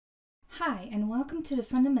Hi, and welcome to the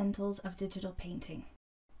Fundamentals of Digital Painting.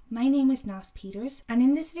 My name is Nas Peters, and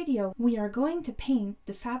in this video we are going to paint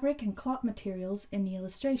the fabric and cloth materials in the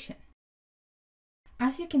illustration.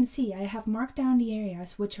 As you can see, I have marked down the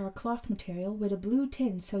areas which are cloth material with a blue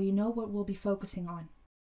tint so you know what we'll be focusing on.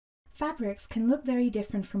 Fabrics can look very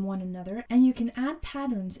different from one another, and you can add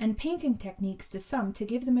patterns and painting techniques to some to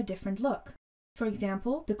give them a different look. For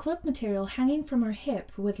example, the cloth material hanging from her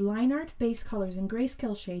hip with line art, base colors and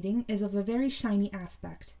grayscale shading is of a very shiny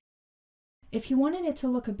aspect. If you wanted it to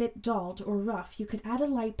look a bit dulled or rough, you could add a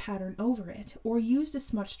light pattern over it or use the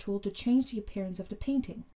smudge tool to change the appearance of the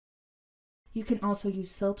painting. You can also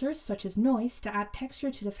use filters such as noise to add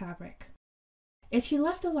texture to the fabric. If you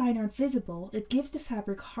left the line art visible, it gives the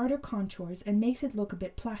fabric harder contours and makes it look a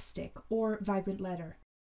bit plastic or vibrant leather.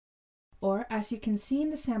 Or, as you can see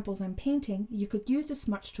in the samples I'm painting, you could use the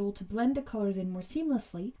smudge tool to blend the colors in more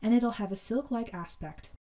seamlessly and it'll have a silk-like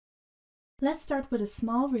aspect. Let's start with a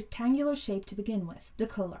small rectangular shape to begin with, the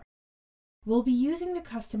color. We'll be using the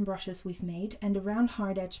custom brushes we've made and a round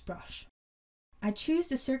hard edge brush. I choose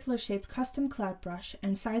the circular shaped custom cloud brush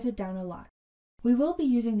and size it down a lot. We will be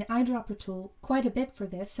using the eyedropper tool quite a bit for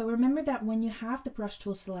this, so remember that when you have the brush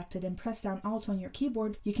tool selected and press down Alt on your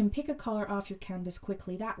keyboard, you can pick a color off your canvas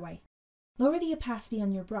quickly that way. Lower the opacity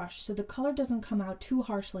on your brush so the color doesn't come out too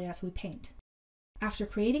harshly as we paint. After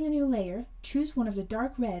creating a new layer, choose one of the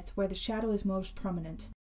dark reds where the shadow is most prominent.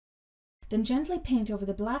 Then gently paint over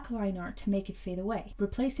the black line art to make it fade away,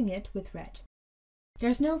 replacing it with red.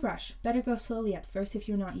 There's no rush, better go slowly at first if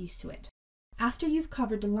you're not used to it. After you've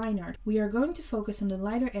covered the line art, we are going to focus on the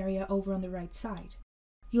lighter area over on the right side.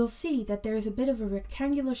 You'll see that there is a bit of a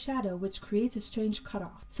rectangular shadow which creates a strange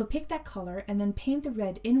cutoff, so pick that color and then paint the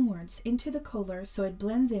red inwards into the color so it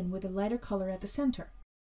blends in with the lighter color at the center.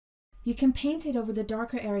 You can paint it over the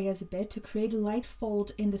darker areas a bit to create a light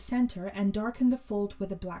fold in the center and darken the fold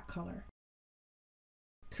with a black color.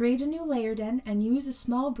 Create a new layer then and use a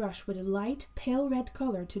small brush with a light, pale red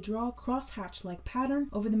color to draw a crosshatch-like pattern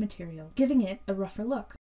over the material, giving it a rougher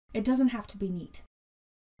look. It doesn't have to be neat.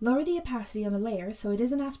 Lower the opacity on the layer so it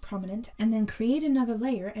isn't as prominent, and then create another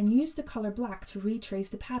layer and use the color black to retrace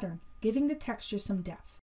the pattern, giving the texture some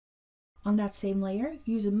depth. On that same layer,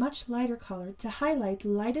 use a much lighter color to highlight the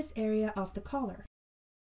lightest area of the collar.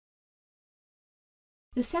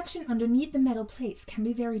 The section underneath the metal plates can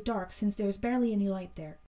be very dark since there's barely any light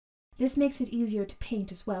there. This makes it easier to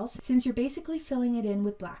paint as well since you're basically filling it in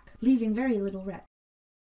with black, leaving very little red.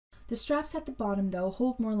 The straps at the bottom though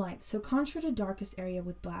hold more light, so contour the darkest area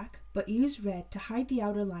with black, but use red to hide the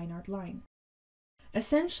outer line art line.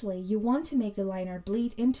 Essentially, you want to make the line art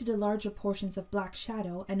bleed into the larger portions of black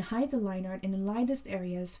shadow and hide the line art in the lightest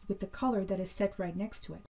areas with the color that is set right next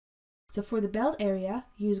to it. So for the belt area,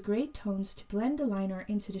 use gray tones to blend the line art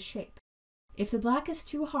into the shape. If the black is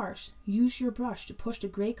too harsh, use your brush to push the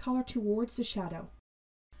gray color towards the shadow.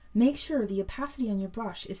 Make sure the opacity on your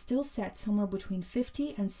brush is still set somewhere between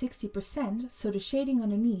 50 and 60% so the shading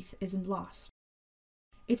underneath isn't lost.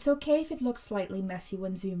 It's okay if it looks slightly messy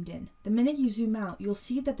when zoomed in. The minute you zoom out, you'll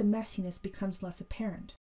see that the messiness becomes less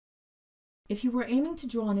apparent. If you were aiming to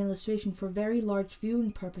draw an illustration for very large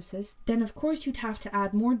viewing purposes, then of course you'd have to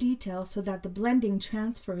add more detail so that the blending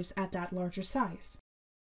transfers at that larger size.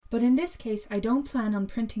 But in this case, I don't plan on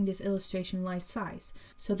printing this illustration life size,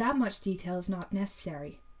 so that much detail is not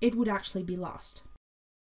necessary. It would actually be lost.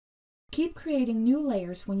 Keep creating new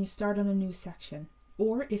layers when you start on a new section,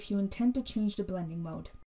 or if you intend to change the blending mode.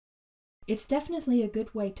 It's definitely a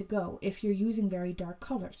good way to go if you're using very dark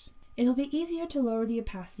colors. It'll be easier to lower the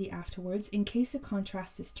opacity afterwards in case the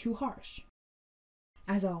contrast is too harsh.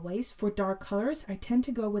 As always, for dark colors, I tend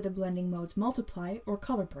to go with the blending modes Multiply or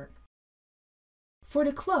Color Burn. For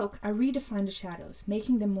the cloak, I redefine the shadows,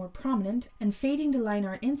 making them more prominent and fading the line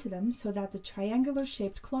art into them so that the triangular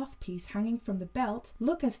shaped cloth piece hanging from the belt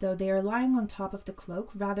look as though they are lying on top of the cloak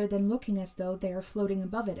rather than looking as though they are floating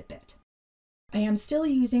above it a bit. I am still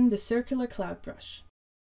using the circular cloud brush.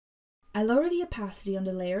 I lower the opacity on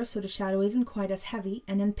the layer so the shadow isn't quite as heavy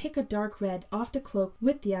and then pick a dark red off the cloak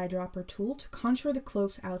with the eyedropper tool to contour the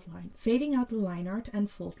cloak's outline, fading out the line art and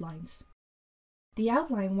fold lines. The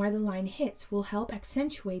outline where the line hits will help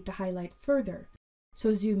accentuate the highlight further,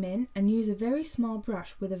 so zoom in and use a very small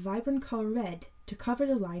brush with a vibrant color red to cover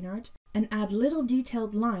the line art and add little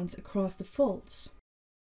detailed lines across the folds.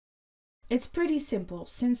 It's pretty simple,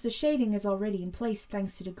 since the shading is already in place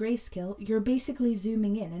thanks to the grayscale. You're basically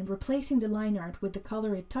zooming in and replacing the line art with the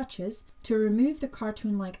color it touches to remove the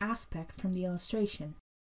cartoon-like aspect from the illustration.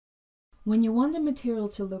 When you want the material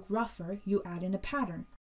to look rougher, you add in a pattern.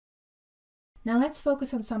 Now let's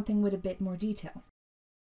focus on something with a bit more detail.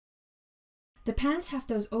 The pants have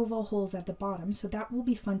those oval holes at the bottom, so that will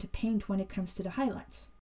be fun to paint when it comes to the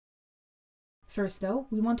highlights. First though,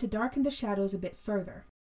 we want to darken the shadows a bit further.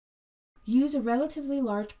 Use a relatively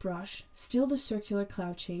large brush, still the circular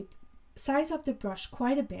cloud shape, size up the brush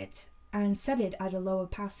quite a bit, and set it at a low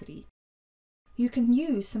opacity. You can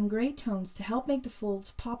use some grey tones to help make the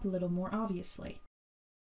folds pop a little more obviously.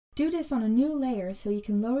 Do this on a new layer so you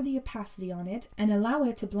can lower the opacity on it and allow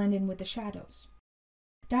it to blend in with the shadows.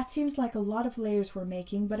 That seems like a lot of layers we're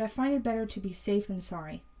making, but I find it better to be safe than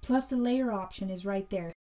sorry. Plus the layer option is right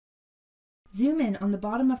there. Zoom in on the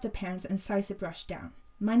bottom of the pants and size the brush down.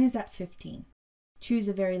 Mine is at 15. Choose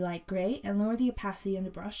a very light grey and lower the opacity on the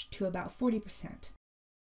brush to about 40%.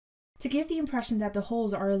 To give the impression that the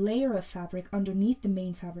holes are a layer of fabric underneath the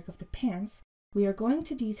main fabric of the pants, we are going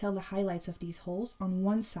to detail the highlights of these holes on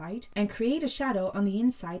one side and create a shadow on the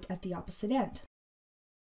inside at the opposite end.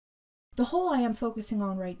 The hole I am focusing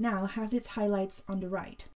on right now has its highlights on the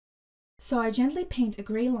right. So I gently paint a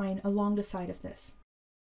grey line along the side of this.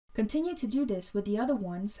 Continue to do this with the other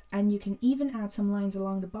ones, and you can even add some lines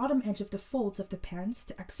along the bottom edge of the folds of the pants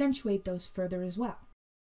to accentuate those further as well.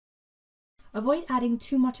 Avoid adding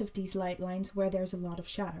too much of these light lines where there's a lot of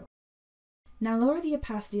shadow. Now lower the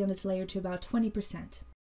opacity on this layer to about 20%.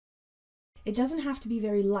 It doesn't have to be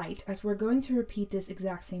very light, as we're going to repeat this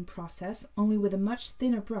exact same process, only with a much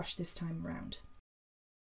thinner brush this time around.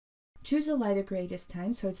 Choose a lighter grey this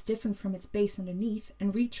time so it's different from its base underneath,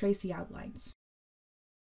 and retrace the outlines.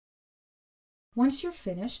 Once you're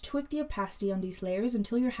finished, tweak the opacity on these layers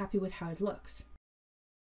until you're happy with how it looks.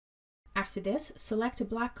 After this, select a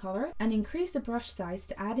black color and increase the brush size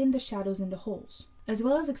to add in the shadows in the holes, as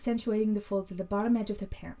well as accentuating the folds at the bottom edge of the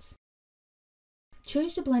pants.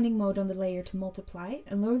 Change the blending mode on the layer to multiply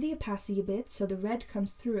and lower the opacity a bit so the red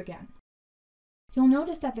comes through again. You'll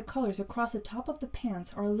notice that the colors across the top of the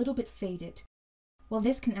pants are a little bit faded. While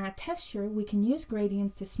this can add texture, we can use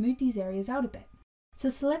gradients to smooth these areas out a bit. So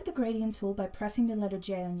select the gradient tool by pressing the letter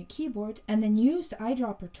J on your keyboard, and then use the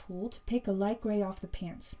eyedropper tool to pick a light grey off the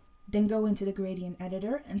pants. Then go into the gradient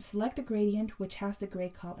editor and select the gradient which has the grey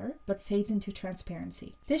color but fades into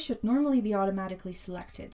transparency. This should normally be automatically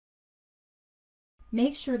selected.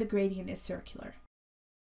 Make sure the gradient is circular.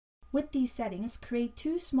 With these settings, create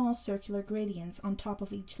 2 small circular gradients on top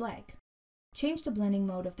of each leg. Change the blending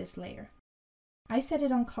mode of this layer. I set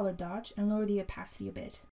it on color dodge and lower the opacity a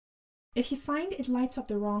bit. If you find it lights up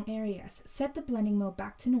the wrong areas, set the blending mode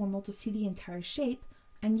back to normal to see the entire shape,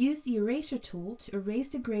 and use the eraser tool to erase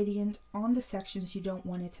the gradient on the sections you don't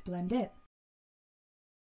want it to blend in.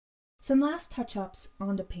 Some last touch-ups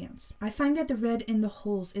on the pants. I find that the red in the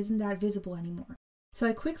holes isn't that visible anymore, so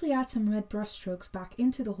I quickly add some red brush strokes back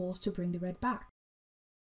into the holes to bring the red back.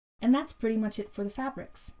 And that's pretty much it for the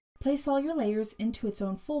fabrics. Place all your layers into its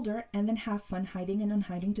own folder and then have fun hiding and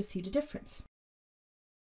unhiding to see the difference.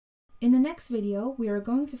 In the next video, we are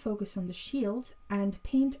going to focus on the shield and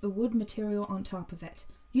paint a wood material on top of it,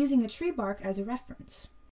 using a tree bark as a reference.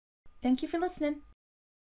 Thank you for listening!